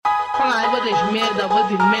Merda, vou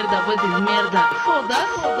de merda.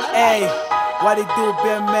 Foda-se. Hey, what it do,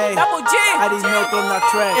 Bıémeı? DoubleG. Ari Neutro na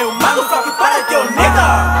track. Eu mando funk para teu nigga.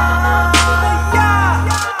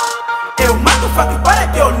 Eu mando funk para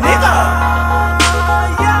teu nigga.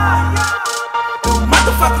 Eu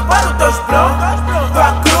mando funk para os teus bro,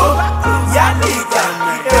 tua crew e a nigga.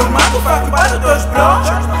 Eu mando funk para os teus bro,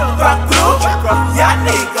 tua crew e a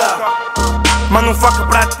nigga. Mano, fuck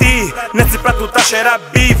pra ti, nesse prato tá cheira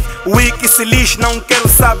beef. Wiki se lixe, não quero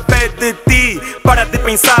saber de ti. Para de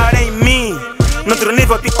pensar em mim, noutro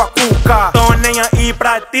nível tipo a Cuca. Tô nem aí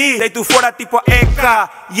pra ti, deito fora tipo a Eka.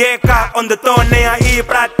 Yeka, onde tô nem aí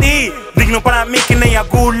pra ti. Digno para mim que nem a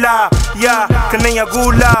gula, yeah, que nem a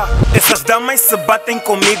gula. Essas damas se batem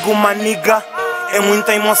comigo, maniga. É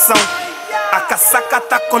muita emoção, a casaca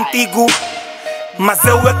tá contigo. Mas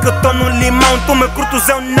eu é que tô no limão, tu me curtes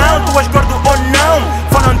eu não, tu és gordo ou não.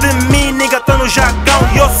 Falam de mim, nigga, tô no jargão.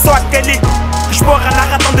 E eu sou aquele que esporra na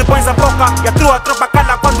rata onde pões a boca. E a tua tropa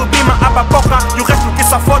cala quando bima a baboca. E o resto que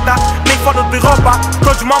só foda, nem falo de roupa.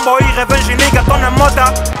 Todos mambo e revenge, nigga, tô na moda.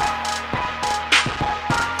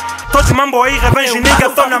 Todos mambo e revenge, nigga,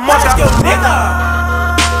 tô na moda.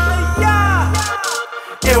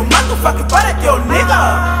 Eu mando funk para teu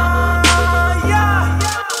nigga.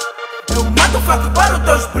 Funk para os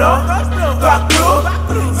teus bro, tua crew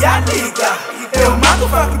e a nigga. Eu mando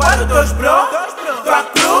funk para os teus bro, tua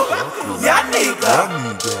crew e a nigga.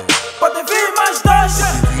 Pode vir mais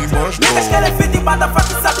dois, niggas querem vir de banda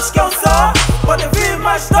funk, sabes que eu sou. Pode vir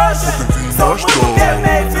mais dois, sou muito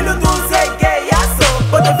Bıémeı, filho do Zé Gayasou.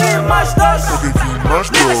 Pode vir mais dois,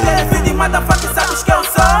 niggas querem vir de banda funk, sabes que eu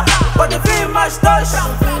sou. Pode vir mais dois,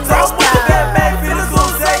 sou muito Bıémeı, filho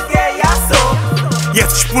do Zé Gayasou. E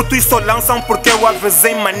esses putos só lançam porque eu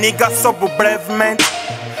avisei, maniga, soube brevemente.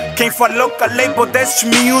 Quem falou que a label desses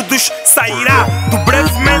miúdos sairá do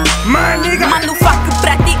brevemente, maniga. Mando funk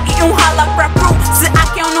pra ti e rala pra crew. Se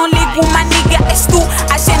há quem eu não ligo, maniga, és tu.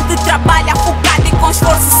 A gente trabalha focado e com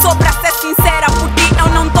esforço. Só pra ser sincera, por ti eu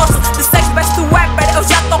não torço. De seis best rapper eu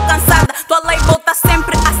já tô cansada. Tua label tá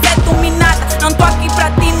sempre a ser dominada. Não tô aqui pra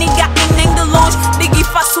ti, nigga, e nem de longe. Digo e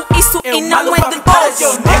faço isso eu e não é de hoje.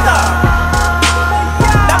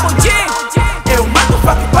 Eu mando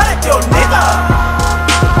funk para teu nigga.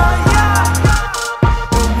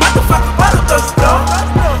 Eu mando funk para os teus bro,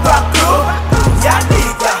 tua crew e a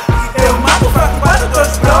nigga. Eu mando funk para os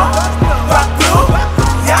teus bro, tua crew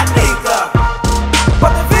e a nigga.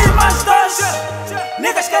 Pode vir mais dois,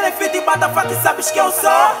 niggas querem vir de banda funk, sabes que eu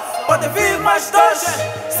sou. Pode vir mais dois,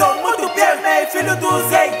 sou muito Bıémeı, filho do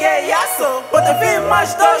Zé Gayasou. Pode vir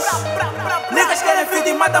mais dois, niggas querem vir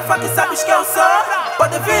de banda funk, sabes que eu sou.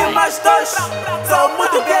 Pode vir mais dois, sou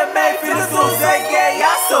muito Bıémeı, filho do Zé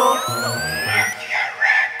Gayasou.